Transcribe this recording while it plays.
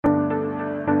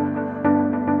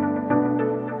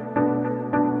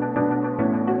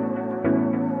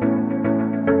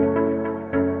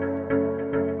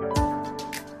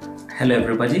Hello,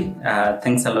 everybody.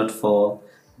 Thanks a lot for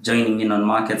joining in on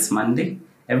Markets Monday.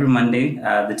 Every Monday,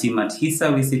 the team at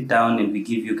Hisa, we sit down and we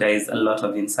give you guys a lot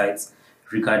of insights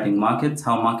regarding markets,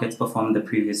 how markets performed the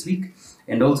previous week,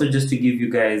 and also just to give you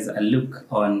guys a look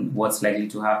on what's likely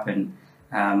to happen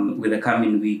with the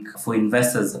coming week for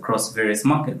investors across various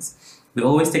markets. We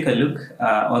always take a look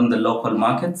on the local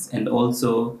markets and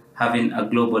also having a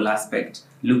global aspect,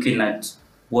 looking at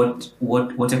what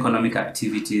economic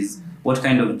activities, what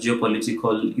kind of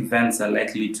geopolitical events are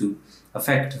likely to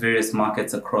affect various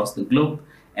markets across the globe,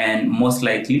 and most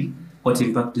likely, what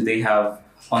impact do they have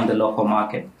on the local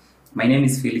market. My name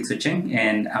is Felix Ochieng,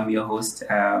 and I'm your host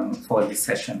for this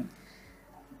session.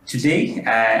 Today,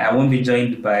 I won't be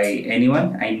joined by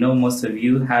anyone. I know most of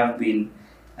you have been,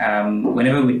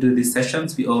 whenever we do these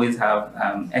sessions, we always have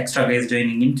extra guys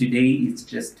joining in. Today, it's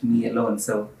just me alone.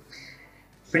 So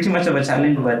pretty much of a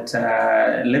challenge, but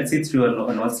let's see through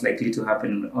on what's likely to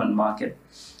happen on market.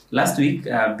 Last week,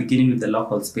 beginning with the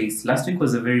local space, last week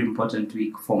was a very important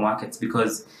week for markets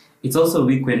because it's also a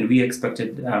week when we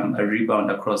expected a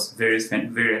rebound across various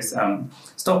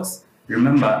stocks.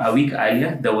 Remember, a week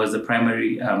earlier, there was a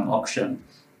primary auction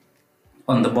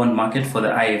on the bond market for the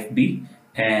IFB,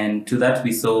 and to that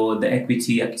we saw the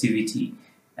equity activity.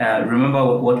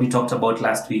 Remember what we talked about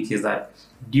last week is that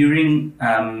during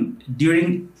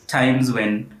times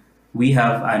when we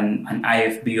have an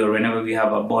IFB or whenever we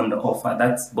have a bond offer,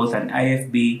 that's both an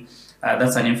IFB,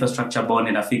 that's an infrastructure bond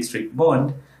and a fixed rate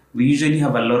bond, we usually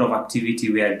have a lot of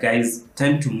activity where guys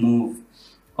tend to move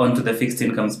onto the fixed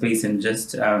income space and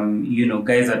just,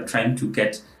 guys are trying to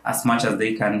get as much as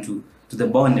they can to the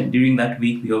bond. And during that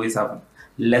week, we always have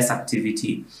less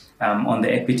activity on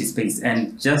the equity space.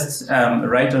 And just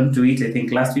right onto it, I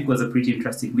think last week was a pretty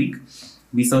interesting week.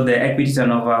 We saw the equity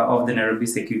turnover of the Nairobi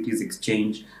Securities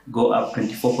Exchange go up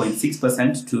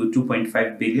 24.6% to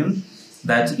 2.5 billion.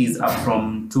 That is up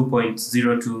from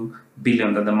 2.02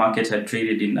 billion that the market had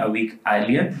traded in a week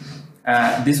earlier.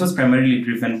 This was primarily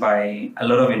driven by a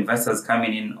lot of investors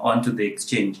coming in onto the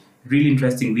exchange. Really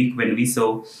interesting week when we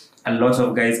saw a lot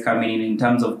of guys coming in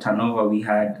terms of turnover. We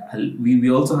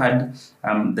also had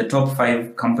the top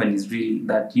 5 companies really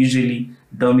that usually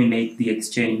dominate the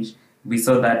exchange. We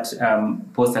saw that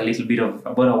post a little bit of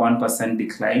about a 1%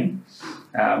 decline.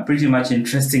 Pretty much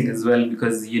interesting as well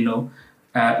because,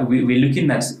 we're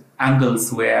looking at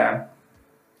angles where,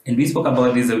 and we spoke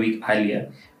about this a week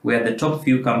earlier, where the top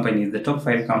 5 companies, the top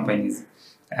 5 companies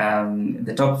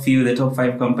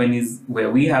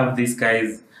where we have these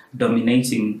guys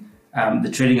dominating the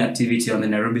trading activity on the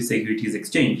Nairobi Securities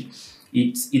Exchange,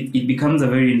 it becomes a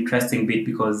very interesting bit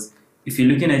because if you're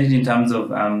looking at it in terms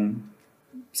of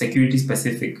security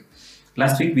specific,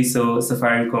 last week we saw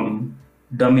Safaricom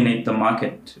dominate the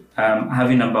market,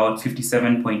 having about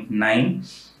 57.9.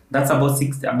 That's about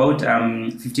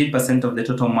 58% of the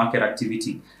total market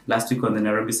activity last week on the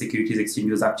Nairobi Securities Exchange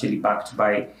was actually backed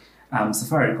by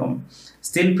Safaricom.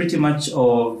 Still pretty much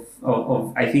of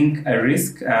I think a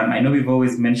risk. I know we've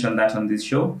always mentioned that on this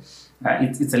show.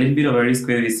 It's a little bit of a risk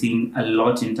where we're seeing a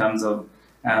lot in terms of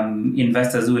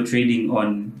investors who are trading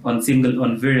on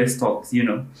various stocks,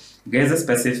 guys are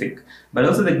specific. But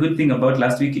also the good thing about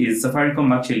last week is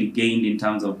Safaricom actually gained in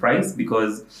terms of price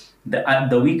because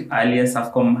the week earlier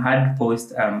Safcom had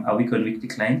posted a week-on-week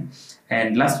decline,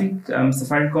 and last week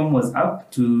Safaricom was up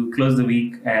to close the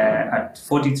week at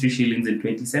 43 shillings and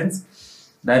 20 cents.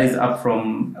 That is up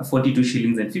from 42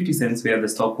 shillings and 50 cents where the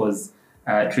stock was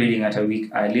trading at a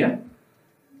week earlier.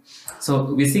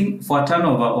 So we're seeing for a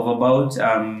turnover of about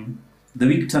the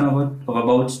week turnover of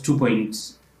about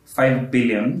 2.5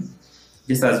 billion,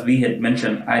 just as we had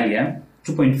mentioned earlier,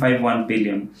 2.51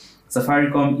 billion.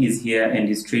 Safaricom is here and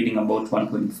is trading about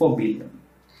 1.4 billion.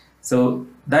 So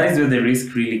that is where the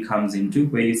risk really comes into,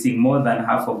 where you're seeing more than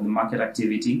half of the market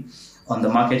activity on the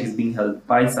market is being held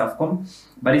by Safcom.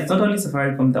 But it's not only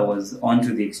Safaricom that was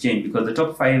onto the exchange because the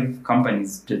top 5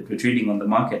 companies that were trading on the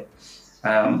market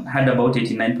had about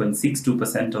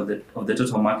 89.62% of the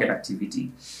total market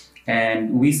activity.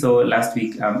 And we saw last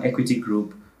week Equity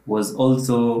Group was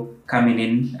also coming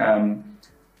in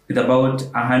with about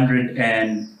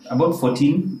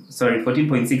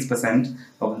 14.6%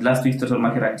 of last week's total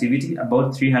market activity.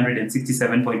 About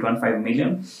 367.15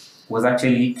 million was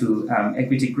actually to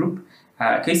Equity Group.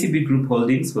 KCB Group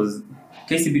Holdings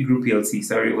KCB Group PLC,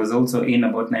 was also in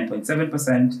about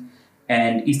 9.7%,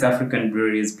 and East African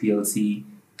Breweries PLC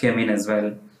came in as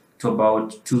well to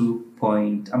about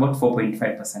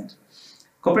 4.5%.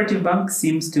 Cooperative Bank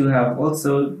seems to have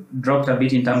also dropped a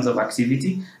bit in terms of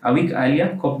activity. A week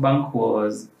earlier, Coop Bank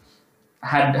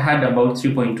had about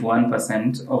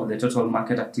 3.1% of the total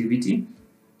market activity,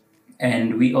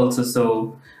 And we also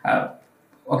saw,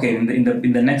 okay, in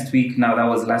the next week, now that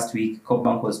was last week,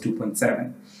 Coopbank was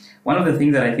 2.7. One of the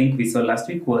things that I think we saw last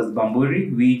week was Bamburi,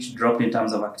 which dropped in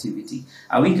terms of activity.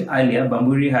 A week earlier,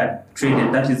 Bamburi had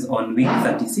traded, that is on week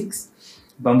 36,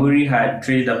 Bamburi had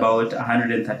traded about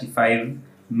 135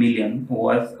 million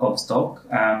worth of stock.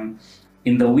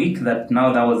 In the week that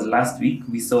was last week,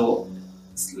 we saw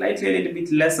slightly a little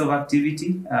bit less of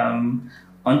activity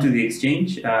onto the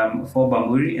exchange for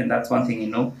Bamburi, and that's one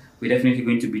thing we're definitely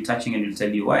going to be touching, and we'll tell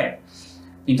you why.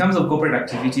 In terms of corporate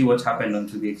activity, what happened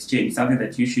onto the exchange, something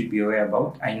that you should be aware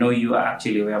about, I know you are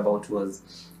actually aware about, was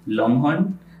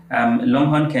Longhorn.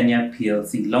 Longhorn Kenya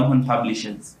PLC, Longhorn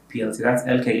Publishers PLC, that's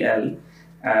LKL,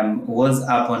 was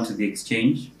up onto the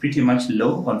exchange pretty much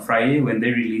low on Friday when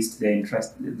they released their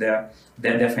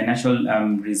financial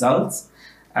results.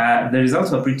 The results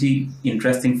were pretty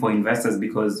interesting for investors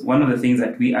because one of the things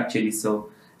that we actually saw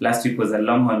last week was that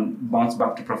Longhorn bounced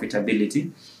back to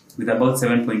profitability with about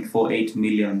 7.48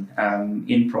 million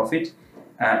in profit.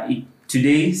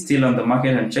 Today, still on the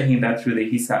market, and checking that through the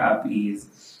Hisa app, is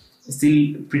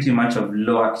still pretty much of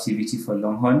low activity for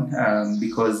Longhorn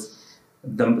because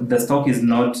the stock is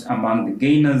not among the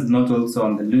gainers, not also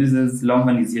on the losers.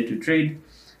 Longhorn is yet to trade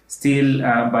still,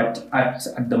 but at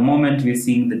the moment we're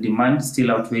seeing the demand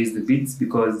still outweighs the bids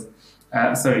because,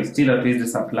 still outweighs the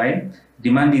supply.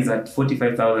 Demand is at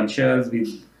 45,000 shares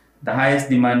with the highest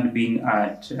demand being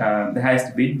at, the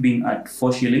highest bid being at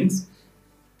 4 shillings.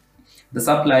 The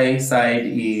supply side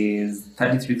is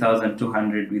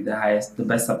 33,200 with the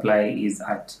best supply is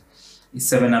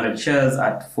 700 shares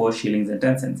at 4 shillings and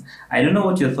 10 cents. I don't know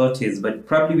what your thought is, but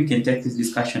probably we can take this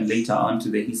discussion later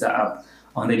onto the Hisa app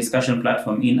on the discussion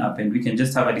platform in-app, and we can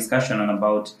just have a discussion on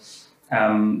about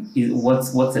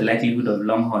what's the likelihood of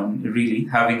Longhorn really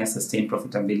having a sustained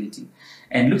profitability.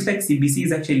 And looks like CBC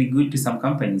is actually good to some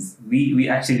companies. We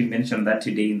actually mentioned that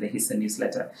today in the Hisa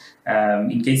newsletter.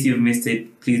 In case you've missed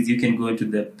it, please, you can go to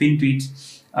the pin tweet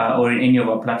or in any of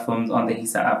our platforms on the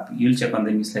Hisa app. You'll check on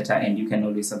the newsletter and you can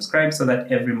always subscribe so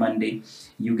that every Monday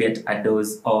you get a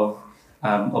dose of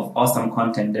awesome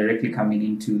content directly coming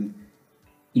into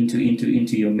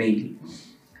your mail.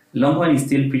 Longhorn is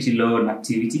still pretty low on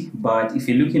activity, but if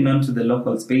you're looking onto the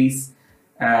local space,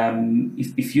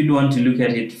 if you'd want to look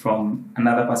at it from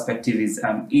another perspective, is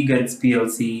Eagles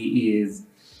PLC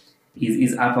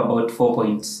is up about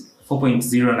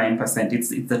 4.09%. It's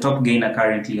the top gainer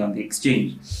currently on the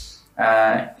exchange.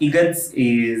 Eagles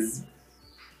is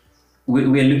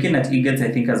we're looking at Eagles,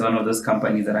 I think, as one of those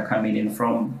companies that are coming in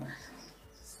from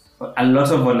a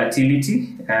lot of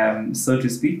volatility, so to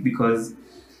speak, because.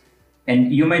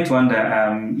 And you might wonder,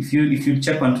 if you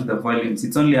check onto the volumes,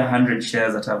 it's only 100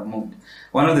 shares that have moved.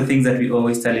 One of the things that we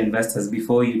always tell investors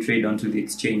before you trade onto the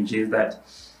exchange is that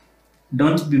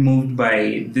don't be moved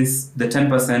by the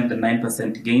 10%, the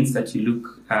 9% gains that you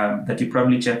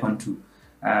probably check onto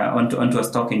a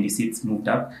stock and you see it's moved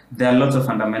up. There are lots of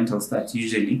fundamentals that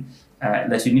usually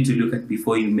that you need to look at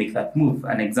before you make that move.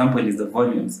 An example is the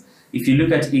volumes. If you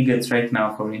look at Eagles right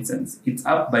now, for instance, it's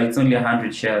up, but it's only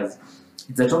 100 shares.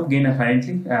 It's the top gainer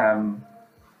currently,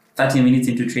 30 minutes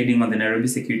into trading on the Nairobi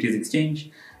Securities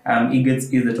Exchange. Eagles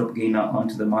is the top gainer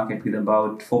onto the market with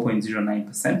about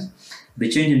 4.09%. The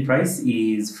change in price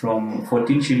is from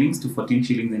 14 shillings to 14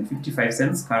 shillings and 55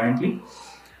 cents currently.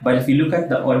 But if you look at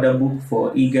the order book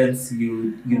for Eagles,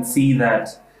 you'd see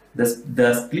that the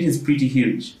split is pretty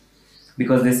huge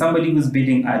because there's somebody who's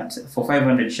bidding for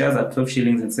 500 shares at 12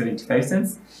 shillings and 75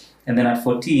 cents. And then at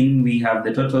 14, we have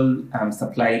the total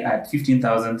supply at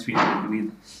 15,300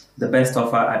 with the best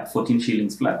offer at 14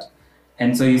 shillings flat.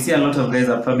 And so you see a lot of guys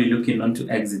are probably looking on to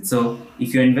exit. So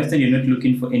if you're investing, you're not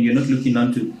looking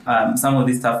onto some of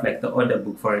this stuff like the order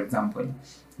book, for example.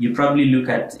 You probably look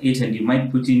at it and you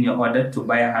might put in your order to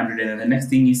buy 100, and then the next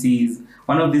thing you see is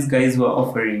one of these guys who are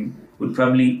offering could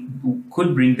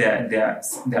bring their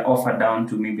offer down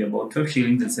to maybe about 12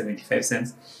 shillings and 75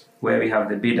 cents, where we have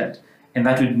the bid at. And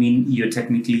that would mean you're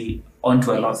technically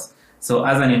onto a loss. So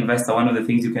as an investor, one of the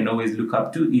things you can always look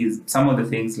up to is some of the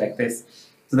things like this,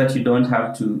 so that you don't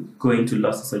have to go into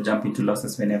losses or jump into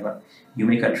losses whenever you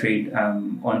make a trade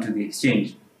onto the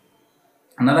exchange.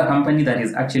 Another company that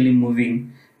is actually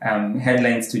moving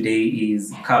headlines today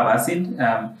is Carb Acid.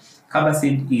 Carb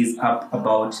Acid is up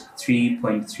about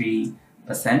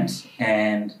 3.3%,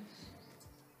 and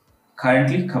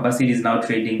currently Carb Acid is now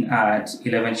trading at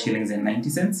 11 shillings and 90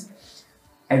 cents.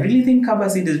 I really think Carb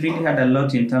Acid has really had a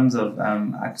lot in terms of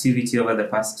activity over the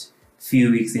past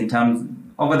few weeks,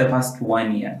 over the past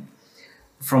 1 year.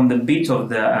 From the bit of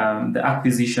the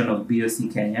acquisition of BOC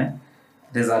Kenya,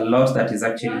 there's a lot that is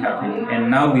actually happening. And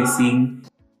now we're seeing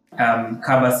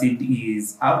Kabasid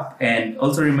is up. And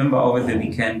also remember, over the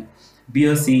weekend,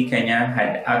 BOC Kenya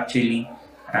had actually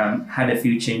had a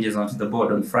few changes onto the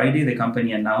board. On Friday, the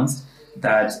company announced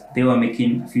that they were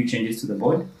making a few changes to the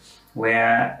board,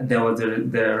 where there was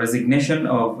the resignation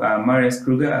of Marius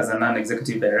Kruger as a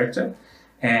non-executive director.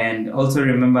 And also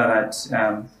remember that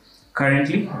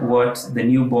currently what the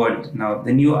new board, now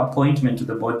the new appointment to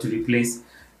the board to replace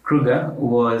Kruger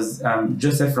was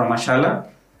Joseph Ramashala,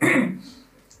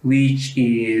 who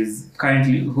is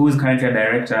currently a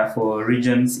director for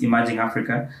Regions Emerging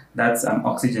Africa. That's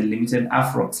Oxygen Limited,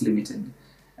 Afrox Limited.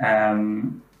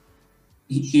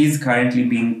 He is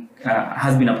currently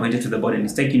has been appointed to the board and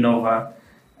is taking over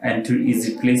and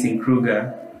is replacing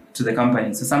Kruger to the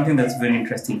company. So something that's very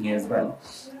interesting here as well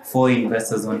for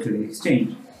investors onto the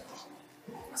exchange.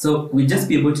 So we'll just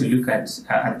be able to look at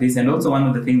this. And also one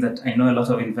of the things that I know a lot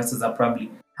of investors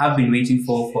have been waiting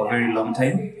for a very long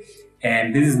time.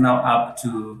 And this is now up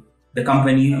to the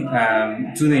company,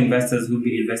 to the investors who've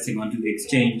been investing onto the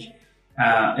exchange,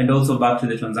 and also back to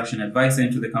the transaction advisor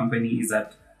and to the company, is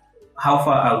that how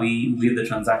far are we with the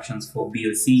transactions for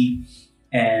BOC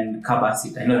and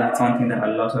Kabasit? I know that's one thing that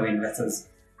a lot of investors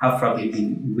have probably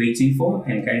been waiting for,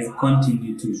 and guys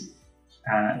continue to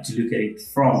look at it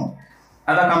from.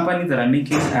 Other companies that are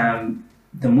making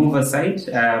the mover side,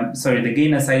 the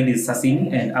gainer side is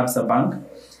Sasini and Absa Bank.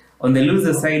 On the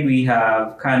loser side, we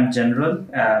have Can General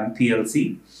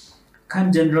PLC.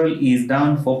 Can General is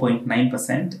down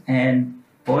 4.9%, and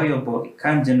boy oh boy,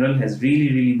 Can General has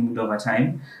really moved over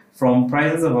time from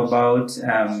prices of about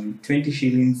 20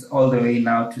 shillings all the way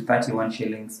now to 31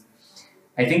 shillings.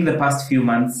 I think the past few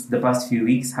months, the past few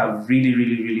weeks have really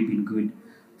been good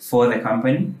for the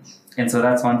company. And so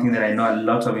that's one thing that I know a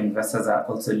lot of investors are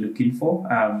also looking for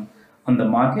on the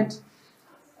market.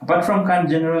 Apart from Can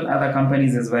General, other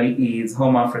companies as well is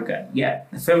Home Africa. Yeah,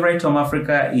 the favorite Home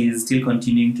Africa is still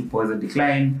continuing to pose a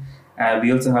decline.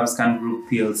 We also have Scan Group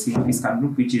PLC, Scan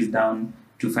Group, which is down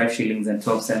to 5 shillings and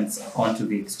 12 cents onto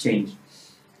the exchange.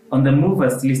 On the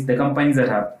movers list, the companies that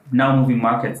are now moving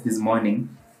markets this morning,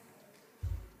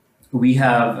 we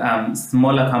have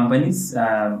smaller companies.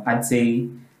 I'd say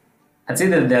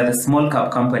that they're the small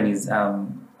cap companies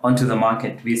onto the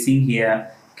market. We're seeing here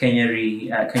Kenya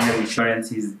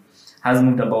Insurance has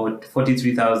moved about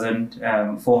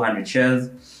 43,400 shares.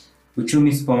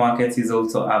 Uchumi Supermarkets is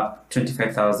also up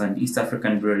 25,000. East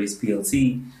African Breweries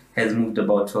PLC has moved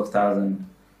about 12,000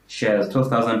 shares,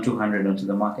 12,200 onto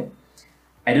the market.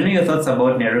 I don't know your thoughts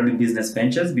about Nairobi Business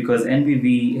Ventures, because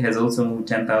NBV has also moved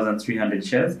 10,300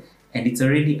 shares, and it's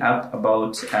already up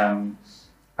about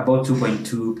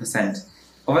 2.2%.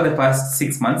 Over the past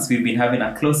 6 months, we've been having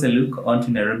a closer look onto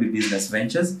Nairobi Business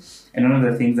Ventures. And one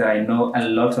of the things that I know a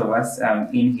lot of us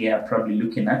in here are probably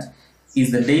looking at is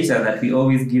the data that we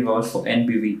always give out for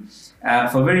NBV.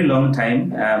 For a very long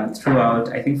time, throughout,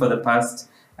 I think for the past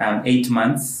 8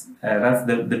 months, that's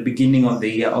the beginning of the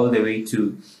year all the way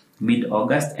to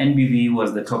mid-August, NBV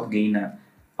was the top gainer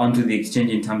onto the exchange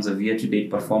in terms of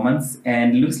year-to-date performance.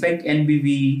 And looks like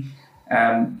NBV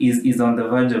is on the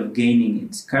verge of gaining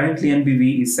it. Currently,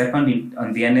 NBV is second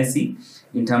on the NSE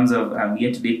in terms of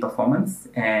year-to-date performance,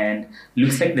 and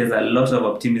looks like there's a lot of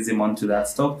optimism onto that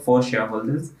stock for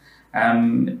shareholders.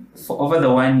 For over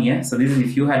the 1 year, so this is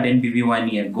if you had NBV 1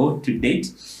 year ago to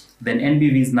date, then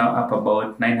NBV is now up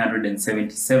about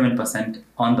 977%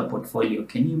 on the portfolio.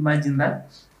 Can you imagine that?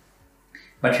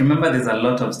 But remember, there's a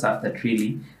lot of stuff that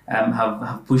really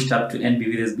have pushed up to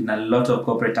NBV. There's been a lot of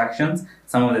corporate actions,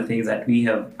 some of the things that we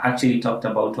have actually talked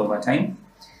about over time.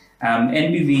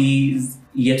 NBV's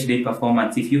year-to-date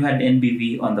performance, if you had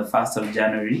NBV on the 1st of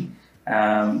January,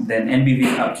 then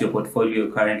NBV up to your portfolio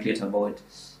currently at about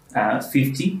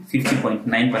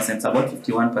 50.9%, so about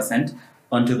 51%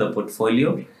 onto the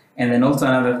portfolio. And then also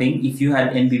another thing, if you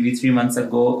had NBV 3 months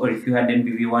ago, or if you had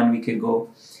NBV 1 week ago,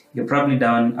 you're probably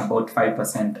down about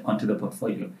 5% onto the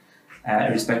portfolio,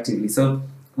 respectively. So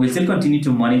we'll still continue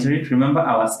to monitor it. Remember,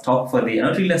 our stock for the,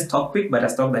 not really a stock pick, but a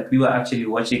stock that we were actually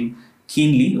watching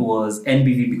keenly was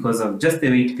NBV because of just the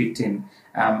way it picked in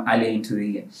earlier into the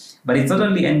year. But it's not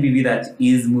only NBV that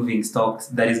is moving stocks,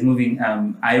 that is moving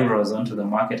eyebrows onto the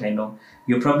market. I know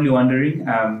you're probably wondering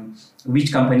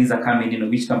which companies are coming in, or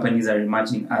which companies are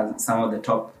emerging as some of the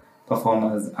top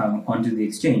performers onto the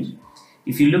exchange.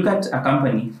 If you look at a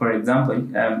company, for example,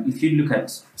 if you look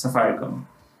at Safaricom,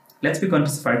 let's pick on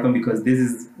Safaricom because this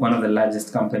is one of the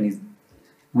largest companies.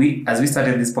 As we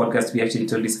started this podcast, we actually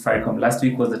told you Safaricom last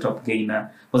week was the top gainer,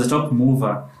 was the top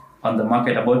mover on the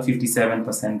market. About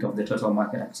 57% of the total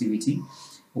market activity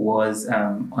was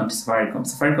on Safaricom.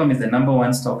 Safaricom is the number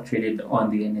 1 stock traded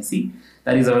on the NSE.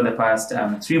 That is over the past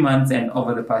 3 months, and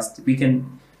over the past, we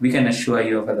can assure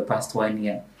you over the past 1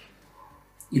 year,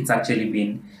 it's actually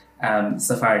been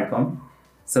Safaricom.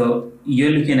 So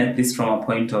you're looking at this from a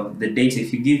point of the data.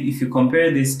 If you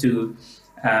compare this to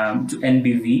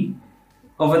NBV,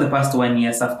 over the past 1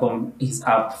 year, Safaricom is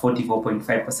up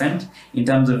 44.5%. In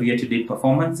terms of year-to-date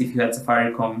performance, if you had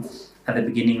Safaricom at the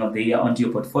beginning of the year onto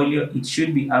your portfolio, it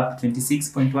should be up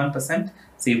 26.1%.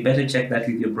 So you better check that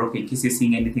with your broker in case you're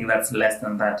seeing anything that's less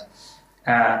than that.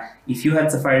 If you had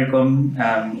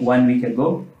Safaricom 1 week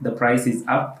ago, the price is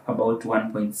up about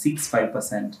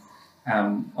 1.65%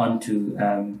 onto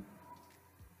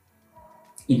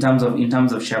in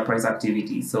terms of share price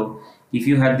activity. So if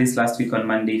you had this last week on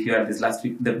Monday, if you had this last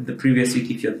week, the previous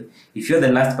week, if you're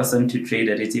the last person to trade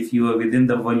at it, if you were within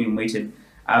the volume weighted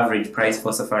average price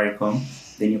for Safaricom,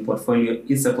 then your portfolio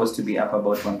is supposed to be up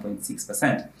about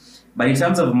 1.6%. But in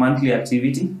terms of monthly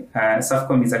activity,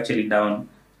 Safaricom is actually down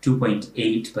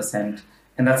 2.8%.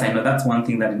 And I know that's one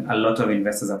thing that a lot of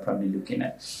investors are probably looking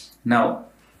at. Now,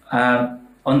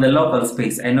 on the local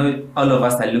space, I know all of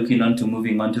us are looking on to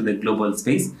moving on to the global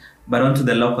space, but onto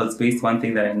the local space, one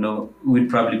thing that I know we'd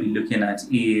probably be looking at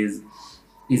is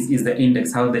the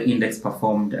index, how the index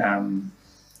performed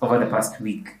over the past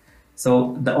week.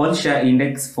 So the all share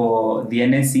index for the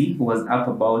NSE was up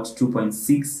about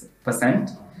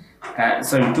 2.6%.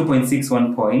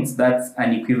 2.61 points. That's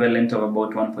an equivalent of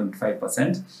about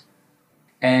 1.5%.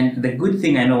 And the good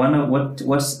thing, I know one of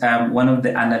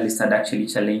the analysts had actually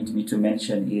challenged me to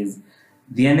mention is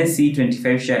the NSE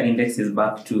 25 share index is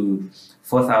back to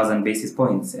 4,000 basis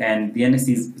points, and the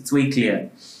NSE it's way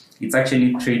clear. It's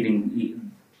actually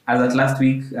trading as at last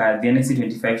week. The NSE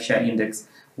 25 share index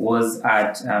was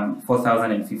at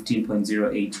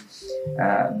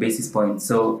 4,015.08 basis points.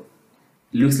 So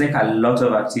looks like a lot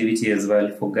of activity as well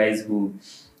for guys who.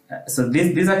 So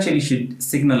this actually should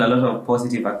signal a lot of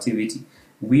positive activity.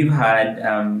 We've had,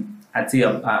 I'd say,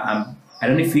 I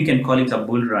don't know if we can call it a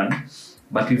bull run,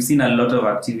 but we've seen a lot of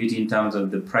activity in terms of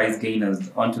the price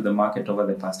gainers onto the market over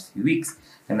the past few weeks.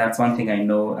 And that's one thing I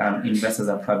know investors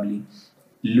are probably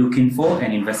looking for,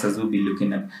 and investors will be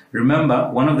looking at. Remember,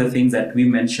 one of the things that we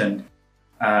mentioned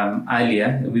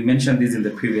earlier, we mentioned this in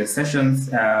the previous sessions,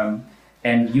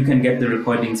 and you can get the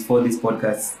recordings for this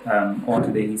podcast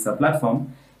onto the Hisa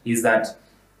platform, is that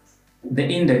the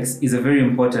index is a very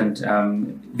important,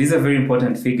 these are very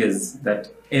important figures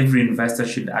that every investor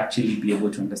should actually be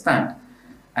able to understand.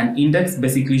 An index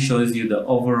basically shows you the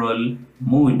overall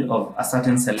mood of a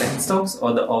certain select stocks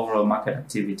or the overall market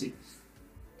activity.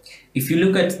 If you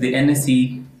look at the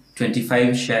NSE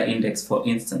 25 share index, for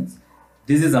instance,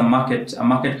 this is a market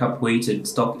cap weighted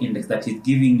stock index that is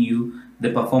giving you the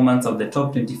performance of the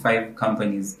top 25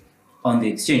 companies on the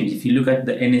exchange. If you look at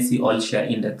the NSE all share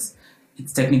index,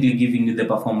 it's technically giving you the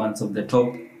performance of the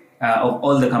top of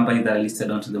all the companies that are listed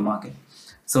onto the market.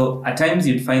 So at times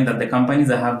you'd find that the companies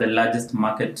that have the largest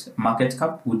market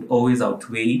cap would always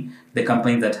outweigh the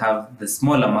companies that have the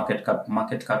smaller market cap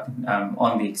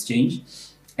on the exchange.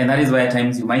 And that is why at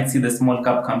times you might see the small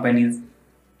cap companies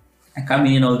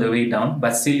coming in all the way down,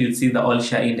 but still you'll see the all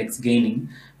share index gaining,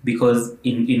 because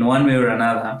in one way or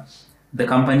another, the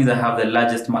companies that have the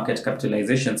largest market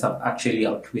capitalizations have actually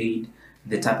outweighed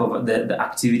the type of the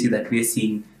activity that we're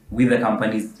seeing with the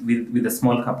companies, with the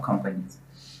small cap companies.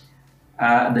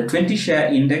 The 20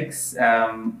 share index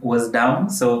was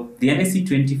down. So the NSE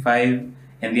 25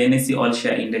 and the NSE all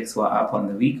share index were up on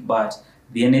the week, but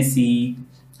the NSE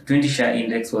 20 share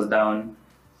index was down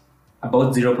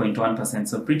about 0.1%.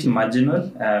 So pretty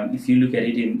marginal. If you look at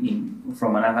it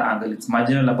from another angle, it's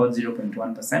marginal, about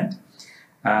 0.1%.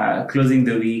 Closing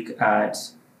the week at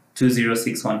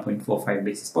 2061.45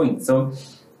 basis points. So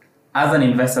as an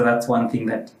investor, that's one thing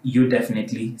that you're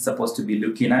definitely supposed to be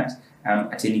looking at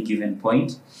any given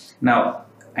point. Now,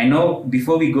 I know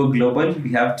before we go global,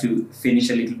 we have to finish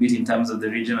a little bit in terms of the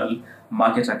regional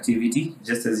market activity,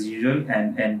 just as usual.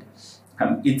 And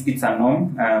it's a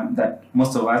norm that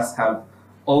most of us have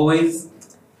always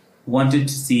wanted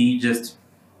to see. Just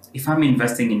if I'm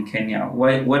investing in Kenya,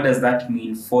 what does that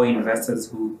mean for investors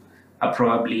who are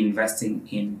probably investing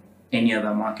in any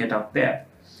other market out there?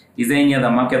 Is there any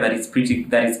other market that is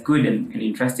good and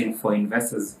interesting for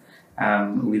investors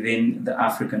within the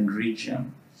African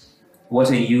region? What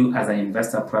are you as an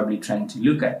investor probably trying to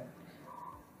look at?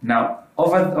 Now,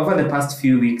 over the past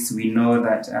few weeks, we know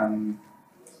that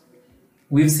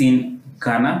we've seen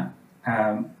Ghana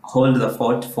hold the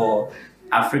fort for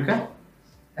Africa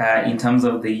in terms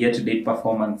of the year-to-date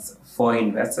performance for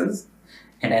investors.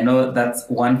 And I know that's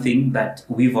one thing that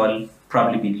we've all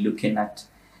probably been looking at.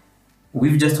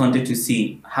 we've just wanted to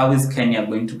see how is Kenya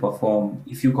going to perform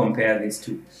if you compare this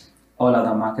to all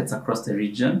other markets across the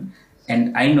region.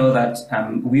 And I know that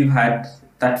we've had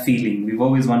that feeling. We've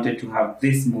always wanted to have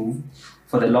this move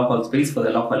for the local space, for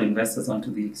the local investors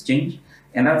onto the exchange.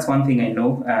 And that's one thing I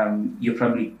know you're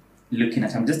probably looking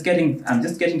at. I'm just getting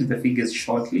to the figures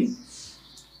shortly.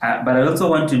 But I also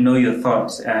want to know your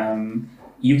thoughts.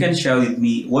 You can share with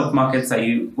me what markets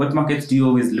do you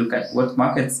always look at? What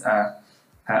markets are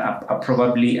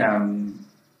probably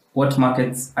what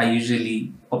markets are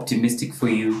usually optimistic for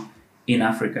you in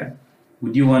Africa?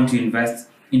 Would you want to invest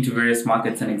into various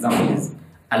markets? An example is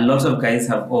a lot of guys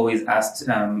have always asked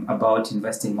about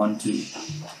investing onto.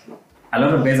 A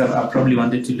lot of guys have probably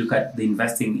wanted to look at the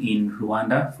investing in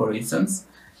Rwanda, for instance,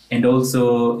 and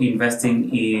also investing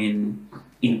in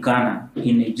Ghana,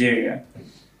 in Nigeria.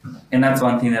 And that's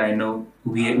one thing that I know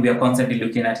we are constantly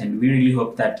looking at, and we really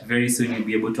hope that very soon you'll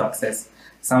be able to access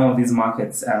some of these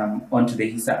markets onto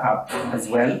the Hisa app as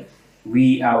well.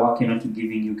 We are working on to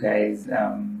giving you guys,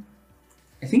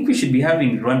 I think we should be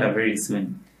having Rwanda very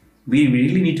soon. We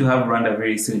really need to have Rwanda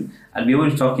very soon. I'll be able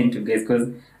to talk into guys because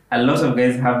a lot of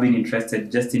guys have been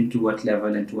interested just into what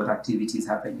level and to what activity is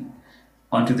happening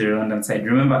onto the Rwandan side.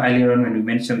 Remember earlier on when we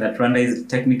mentioned that Rwanda is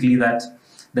technically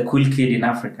the cool kid in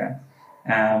Africa.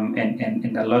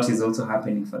 And a lot is also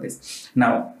happening for this.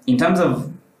 Now, in terms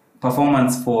of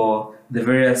performance for the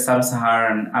various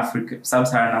sub-Saharan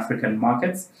African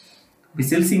markets, we're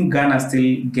still seeing Ghana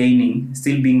still gaining,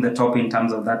 still being the top in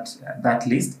terms of that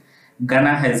list.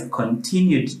 Ghana has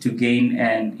continued to gain,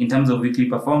 and in terms of weekly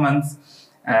performance,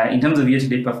 in terms of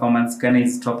year-to-date performance, Ghana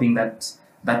is topping that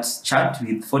chart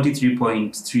with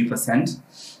 43.3%.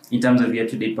 In terms of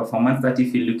year-to-date performance, that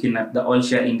if you're looking at the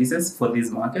all-share indices for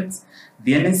these markets,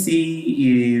 the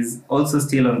NSE is also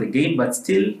still on the gain, but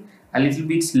still a little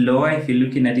bit lower if you're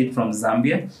looking at it from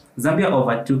Zambia. Zambia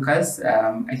overtook us,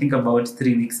 I think about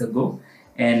 3 weeks ago,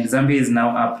 and Zambia is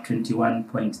now up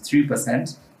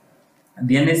 21.3%.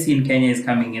 The NSE in Kenya is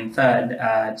coming in third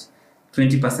at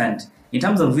 20%. In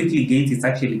terms of weekly gains, it's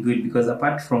actually good because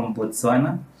apart from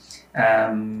Botswana,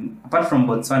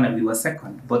 we were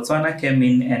second. Botswana came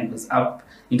in and was up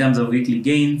in terms of weekly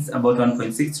gains about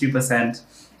 1.63%,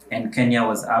 and Kenya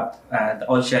was up. The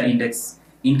all-share index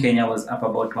in Kenya was up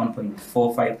about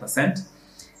 1.45%.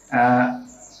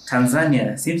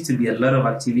 Tanzania, seems to be a lot of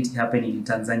activity happening in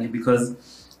Tanzania because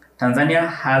Tanzania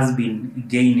has been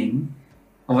gaining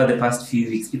over the past few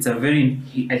weeks.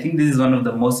 I think this is one of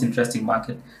the most interesting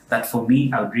markets that for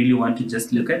me, I would really want to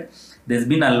just look at. There's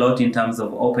been a lot in terms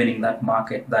of opening that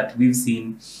market that we've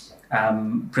seen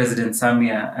President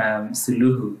Samia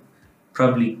Suluhu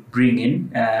probably bring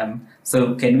in.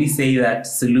 So can we say that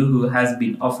Suluhu has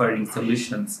been offering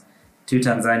solutions to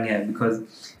Tanzania? Because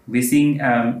we're seeing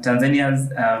Tanzania's,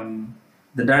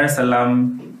 the Dar es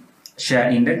Salaam share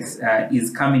index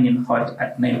is coming in hot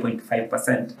at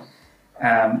 9.5%.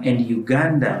 And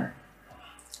Uganda,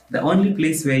 the only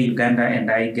place where Uganda and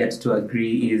I get to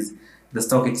agree is the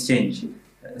stock exchange.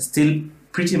 Still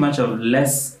pretty much of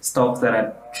less stocks that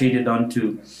are traded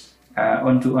onto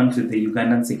the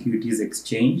Ugandan Securities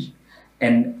Exchange.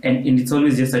 And it's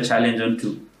always just a challenge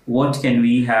onto what can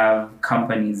we have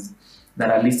companies that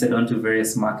are listed onto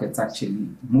various markets actually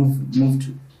move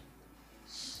to.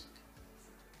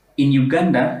 In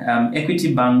Uganda,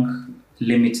 Equity Bank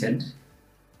Limited,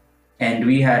 and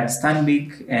we had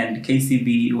Stanbic and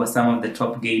KCB were some of the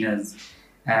top gainers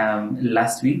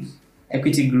last week.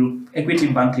 Equity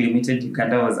Bank Limited,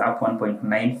 Uganda was up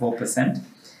 1.94%.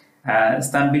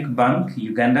 Stanbic Bank,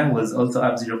 Uganda was also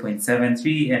up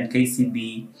 0.73%, and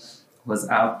KCB was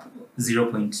up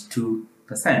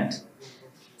 0.2%.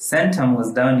 Centum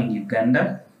was down in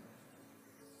Uganda.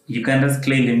 Uganda's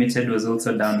Clay Limited was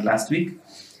also down last week.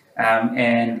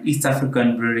 And East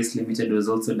African Breweries Limited was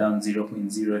also down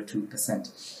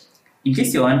 0.02%. In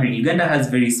case you're wondering, Uganda has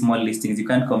very small listings. You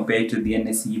can't compare it to the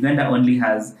NSE. Uganda only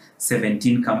has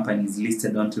 17 companies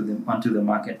listed onto the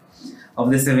market.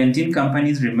 Of the 17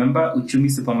 companies, remember, Uchumi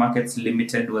Supermarkets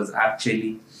Limited was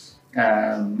actually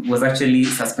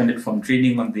suspended from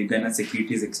trading on the Uganda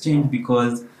Securities Exchange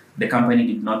because the company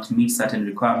did not meet certain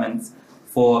requirements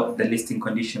for the listing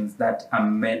conditions that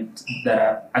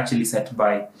are actually set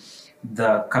by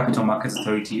the Capital Markets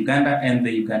Authority Uganda and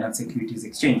the Uganda Securities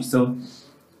Exchange. So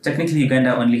technically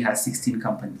Uganda only has 16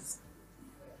 companies.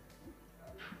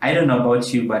 I don't know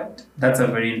about you, but that's a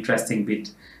very interesting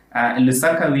bit.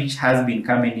 Lusaka, which has been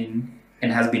coming in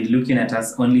and has been looking at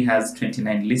us, only has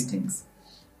 29 listings.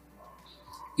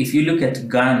 If you look at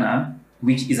Ghana,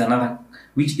 which is a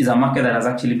market that has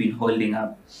actually been holding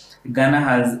up, Ghana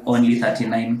has only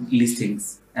 39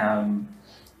 listings.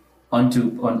 on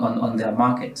their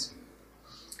market.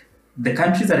 The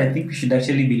countries that I think we should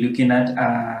actually be looking at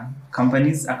are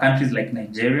countries like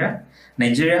Nigeria.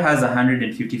 Nigeria has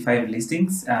 155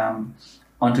 listings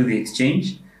onto the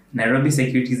exchange. Nairobi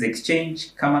Securities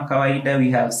Exchange, kama kawaida, we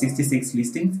have 66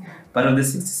 listings. But of the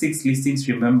 66 listings,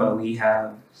 remember, we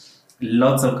have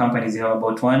lots of companies. We have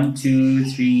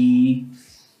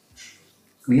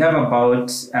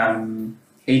about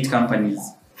 8 companies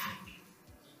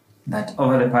that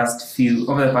over the past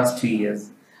 2 years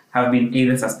have been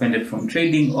either suspended from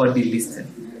trading or delisted.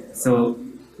 So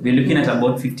we're looking at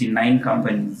about 59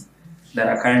 companies that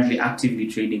are currently actively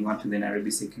trading onto the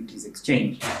Nairobi Securities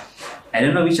Exchange. I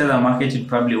don't know which other market you'd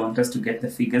probably want us to get the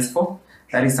figures for.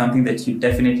 That is something that you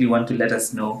definitely want to let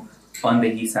us know on the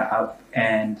Hisa app.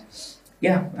 And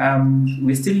yeah,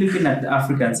 we're still looking at the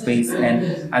African space,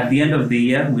 and at the end of the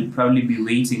year, we'd probably be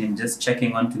waiting and just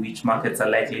checking on to which markets are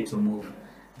likely to move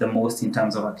the most in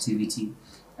terms of activity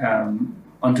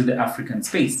onto the African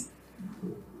space.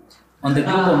 On the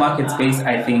global market space,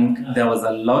 I think there was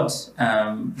a lot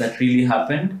that really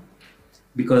happened.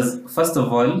 Because first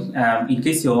of all, in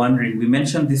case you're wondering, we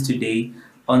mentioned this today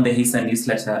on the Hisa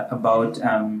newsletter about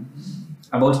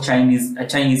a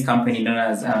Chinese company known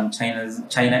as China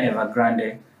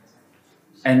Evergrande.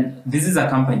 And this is a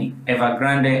company,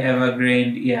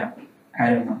 Evergrande, yeah, I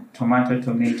don't know,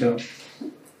 tomato.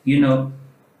 You know,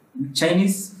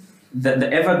 Chinese, the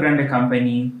Evergrande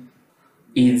company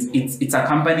it's a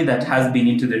company that has been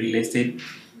into the real estate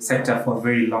sector for a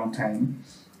very long time.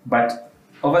 But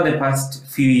over the past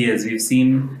few years, we've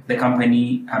seen the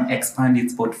company expand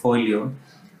its portfolio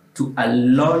to a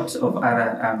lot of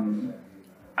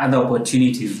other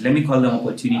opportunities. Let me call them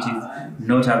opportunities,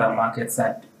 not other markets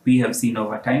that we have seen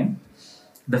over time.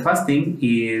 The first thing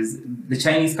is the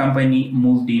Chinese company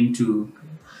moved into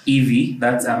EV,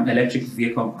 that's electric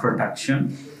vehicle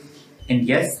production. And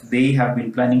yes, they have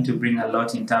been planning to bring a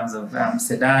lot in terms of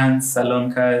sedans,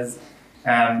 salon cars,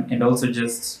 and also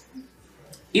just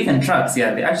even trucks.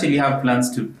 Yeah, they actually have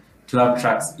plans to have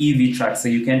trucks, EV trucks. So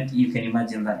you can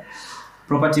imagine that.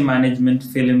 Property management,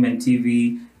 film and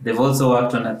TV. They've also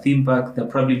worked on a theme park. They're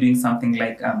probably doing something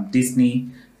like Disney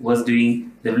was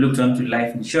doing. They've looked onto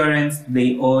life insurance.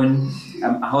 They own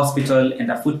a hospital and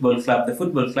a football club. The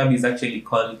football club is actually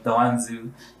called the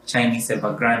Wanzu Chinese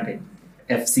Evergrande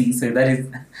FC. So that is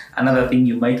another thing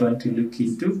you might want to look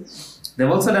into. They've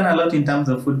also done a lot in terms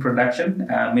of food production,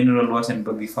 mineral water and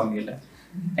baby formula.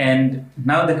 And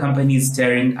now the company is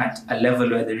staring at a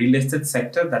level where the real estate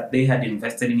sector that they had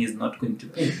invested in is not going to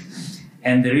pay.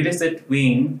 And the real estate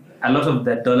wing, a lot of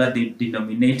the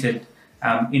dollar-denominated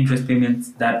interest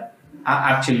payments that are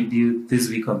actually due this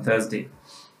week on Thursday.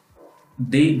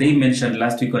 They mentioned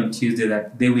last week on Tuesday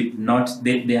that they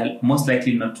are most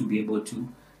likely not to be able to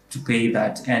pay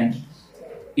that. And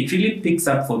it really picks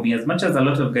up for me, as much as a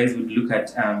lot of guys would look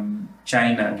at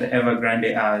China, the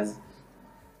Evergrande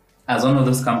as one of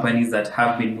those companies that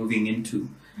have been moving into,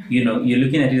 you're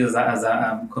looking at it as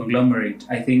a conglomerate.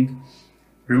 I think,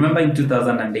 remember in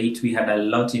 2008, we had a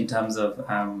lot in terms of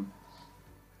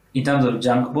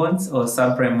junk bonds or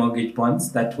subprime mortgage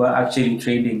bonds that were actually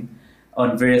trading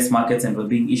on various markets and were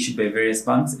being issued by various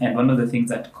banks. And one of the things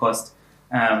that caused,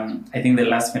 I think, the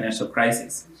last financial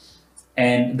crisis.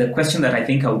 And the question that I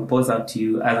think I would pose out to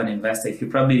you as an investor, if you're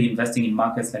probably investing in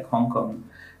markets like Hong Kong,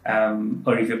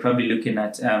 or if you're probably looking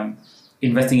at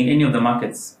investing in any of the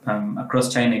markets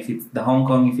across China, if it's the Hong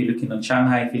Kong, if you're looking on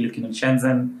Shanghai, if you're looking on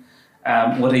Shenzhen,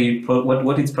 what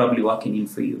is probably working in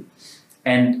for you,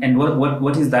 and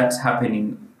what is that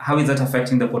happening? How is that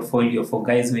affecting the portfolio for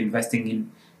guys who are investing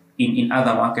in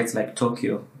other markets like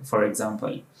Tokyo, for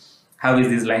example? How is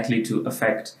this likely to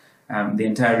affect the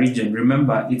entire region?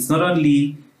 Remember, it's not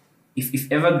only if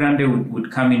Evergrande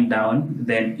would come in down,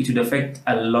 then it would affect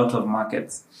a lot of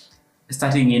markets,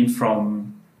 starting in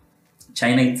from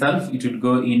China itself. It would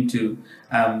go into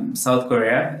South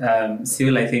Korea.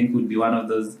 Seoul, I think, would be one of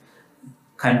those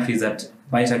countries that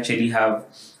might actually have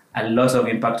a lot of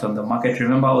impact on the market.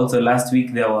 Remember also last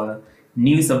week there were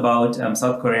news about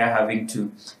South Korea having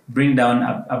to bring down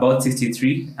about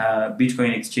 63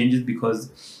 Bitcoin exchanges because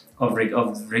of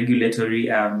regulatory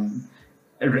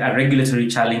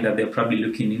challenge that they're probably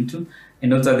looking into.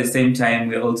 And also at the same time,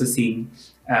 we're also seeing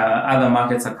other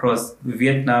markets across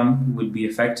Vietnam would be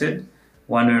affected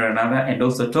one way or another, and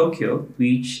also Tokyo,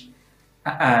 which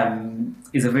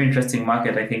is a very interesting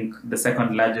market. I think the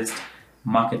second largest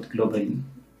market globally.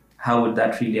 How would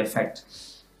that really affect?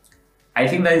 I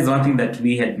think that is one thing that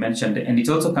we had mentioned, and it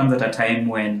also comes at a time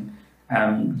when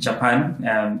Japan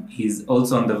is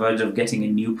also on the verge of getting a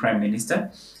new prime minister.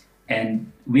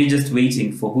 and we're just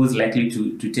waiting for who's likely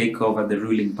to take over the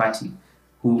ruling party,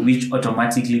 which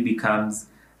automatically becomes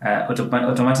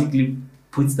automatically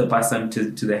puts the person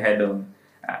to the head of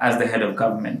as the head of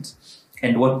government,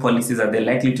 and what policies are they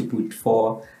likely to put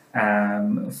for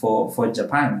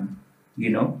Japan.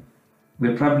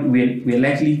 We're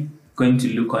likely going to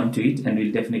look onto it, and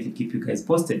we'll definitely keep you guys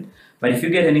posted. But if you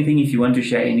get anything, if you want to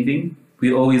share anything,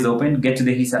 we're always open. Get to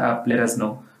the Hisa app, let us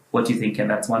know what you think, and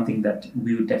that's one thing that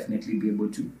we will definitely be able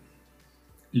to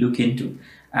look into.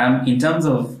 In terms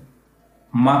of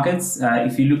markets,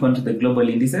 if you look onto the global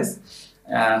indices,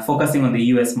 focusing on the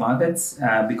US markets,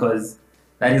 because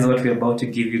that is what we're about to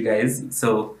give you guys.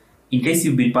 So in case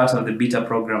you've been part of the beta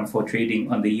program for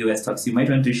trading on the US stocks, you might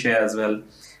want to share as well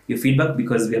your feedback,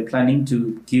 because we are planning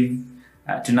to give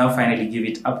to now finally give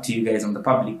it up to you guys on the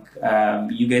public.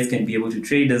 You guys can be able to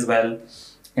trade as well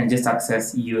and just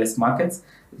access US markets.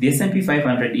 The S&P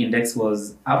 500 index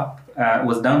was down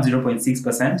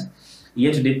 0.6%.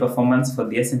 Year-to-date performance for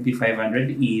the S&P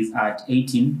 500 is at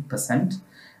 18%.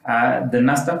 The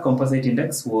Nasdaq Composite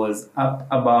Index was up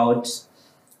about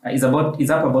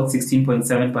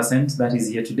 16.7%. That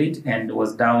is year-to-date, and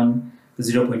was down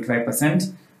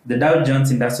 0.5%. The Dow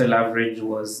Jones Industrial Average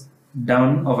was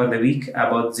down over the week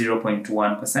about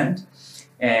 0.1%,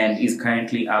 and is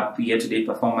currently up year-to-date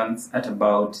performance at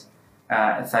about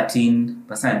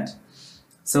 13%.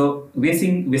 So we're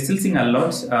still seeing a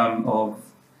lot of,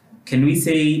 can we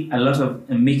say, a lot of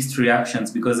mixed reactions,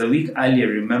 because a week earlier,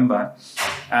 remember,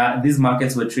 these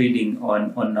markets were trading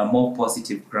on a more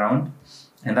positive ground,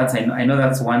 and that's I know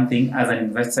that's one thing. As an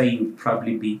investor, you'd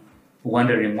probably be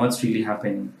wondering what's really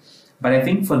happening. But I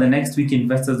think for the next week,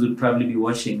 investors would probably be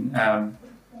watching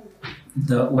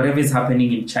whatever is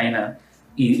happening in China.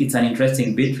 It's an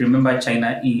interesting bit. Remember,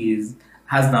 China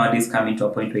has nowadays come into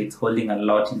a point where it's holding a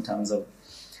lot in terms of,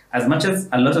 as much as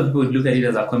a lot of people would look at it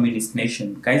as a communist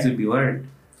nation, guys would be worried.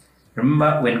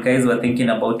 Remember when guys were thinking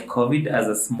about COVID as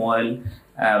a small,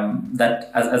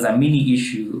 as a mini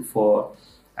issue for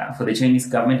the Chinese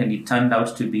government, and it turned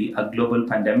out to be a global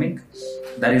pandemic.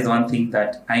 That is one thing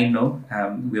that I know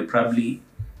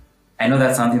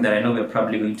that's something that I know we're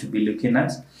probably going to be looking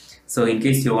at. So in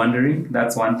case you're wondering,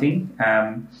 that's one thing.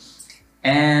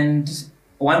 And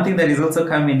one thing that is also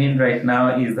coming in right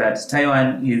now is that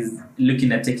Taiwan is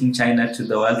looking at taking China to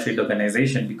the World Trade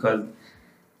Organization, because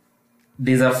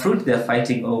there's a fruit they're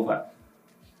fighting over.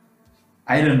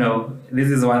 I don't know. This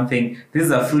is one thing. This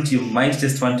is a fruit you might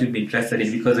just want to be interested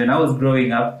in, because when I was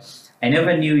growing up, I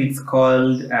never knew it's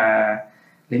called.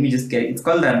 Let me just get it. It's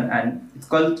called it's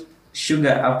called sugar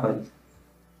apple.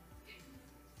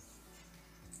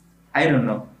 I don't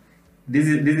know. This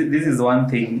is one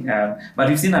thing, but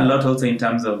we've seen a lot also in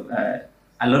terms of a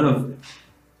lot of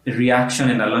reaction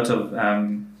and a lot of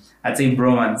I'd say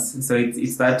bromance. So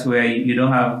it's that where you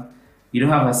don't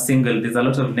have a single. There's a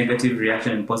lot of negative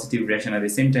reaction and positive reaction at the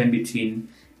same time between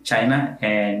China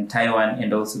and Taiwan,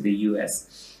 and also the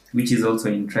US, which is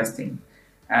also interesting.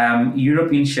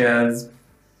 European shares,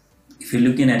 if you're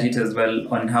looking at it as well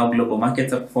on how global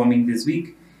markets are performing this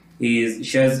week, is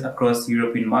shares across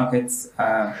European markets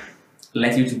are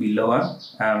likely to be lower.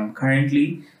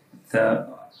 Currently,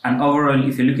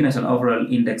 if you're looking at an overall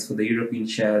index for the European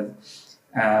shares,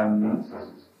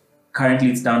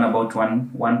 currently it's down about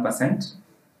 1%.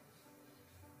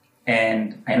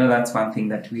 And I know that's one thing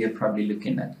that we are probably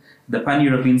looking at. The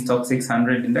Pan-European Stock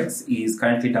 600 index is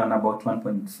currently down about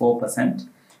 1.4%.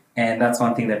 And that's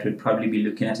one thing that we'll probably be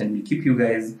looking at, and we'll keep you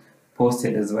guys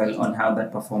posted as well on how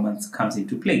that performance comes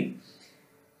into play.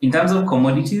 In terms of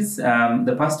commodities,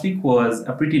 the past week was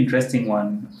a pretty interesting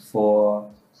one for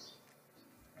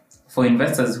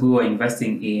investors who are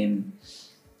investing in,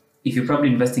 if you're probably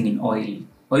investing in oil.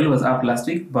 Oil was up last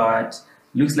week, but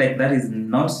looks like that is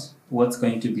not what's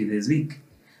going to be this week.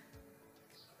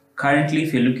 Currently,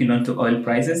 if you're looking onto oil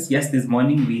prices, yes, this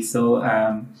morning we saw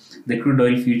the crude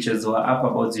oil futures were up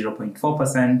about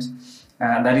 0.4%.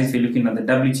 That is if you're looking at the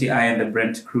WTI and the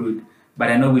Brent crude. But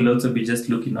I know we'll also be just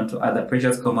looking onto other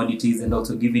precious commodities, and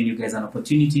also giving you guys an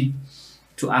opportunity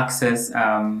to access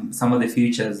some of the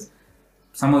futures,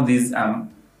 some of these,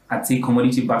 I'd say,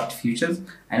 commodity-backed futures.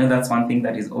 I know that's one thing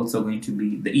that is also going to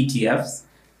be the ETFs.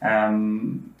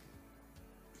 And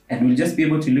we'll just be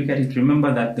able to look at it.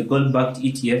 Remember that the gold-backed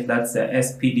ETF, that's the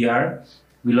SPDR,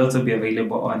 will also be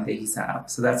available on the Hisa app.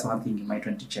 So that's one thing you might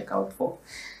want to check out for.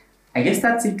 I guess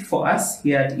that's it for us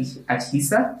here at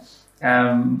Hisa.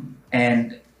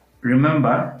 And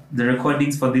remember, the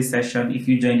recordings for this session, if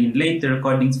you joined in late, the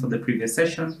recordings for the previous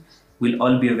session will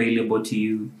all be available to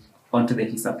you onto the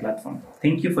Hisa platform.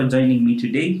 Thank you for joining me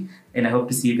today, and I hope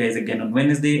to see you guys again on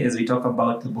Wednesday as we talk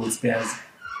about the Bulls Bears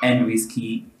and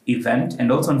Whiskey event.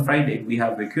 And also on Friday, we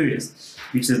have We're Curious,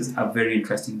 which is a very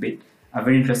interesting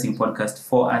podcast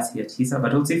for us here at Hisa.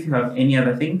 But also if you have any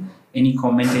other thing, any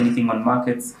comment, anything on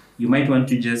markets, you might want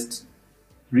to just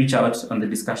reach out on the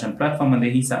discussion platform on the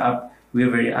Hisa app. We're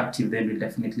very active there. We'll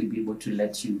definitely be able to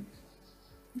let you,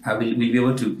 we'll be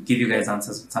able to give you guys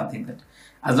answers on something that,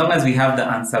 as long as we have the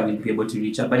answer, we'll be able to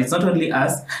reach out. But it's not only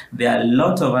us, there are a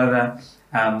lot of other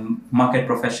market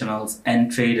professionals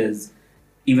and traders,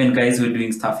 even guys who are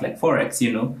doing stuff like Forex,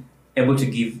 able to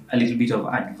give a little bit of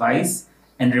advice.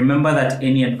 And remember that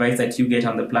any advice that you get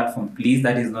on the platform, please,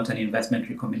 that is not an investment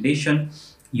recommendation.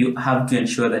 You have to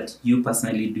ensure that you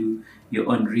personally do your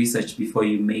own research before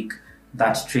you make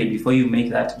that trade, before you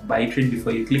make that buy trade,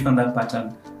 before you click on that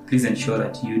button. Please ensure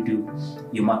that you do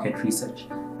your market research.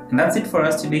 And that's it for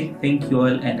us today. Thank you all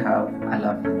and have a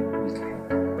lovely weekend.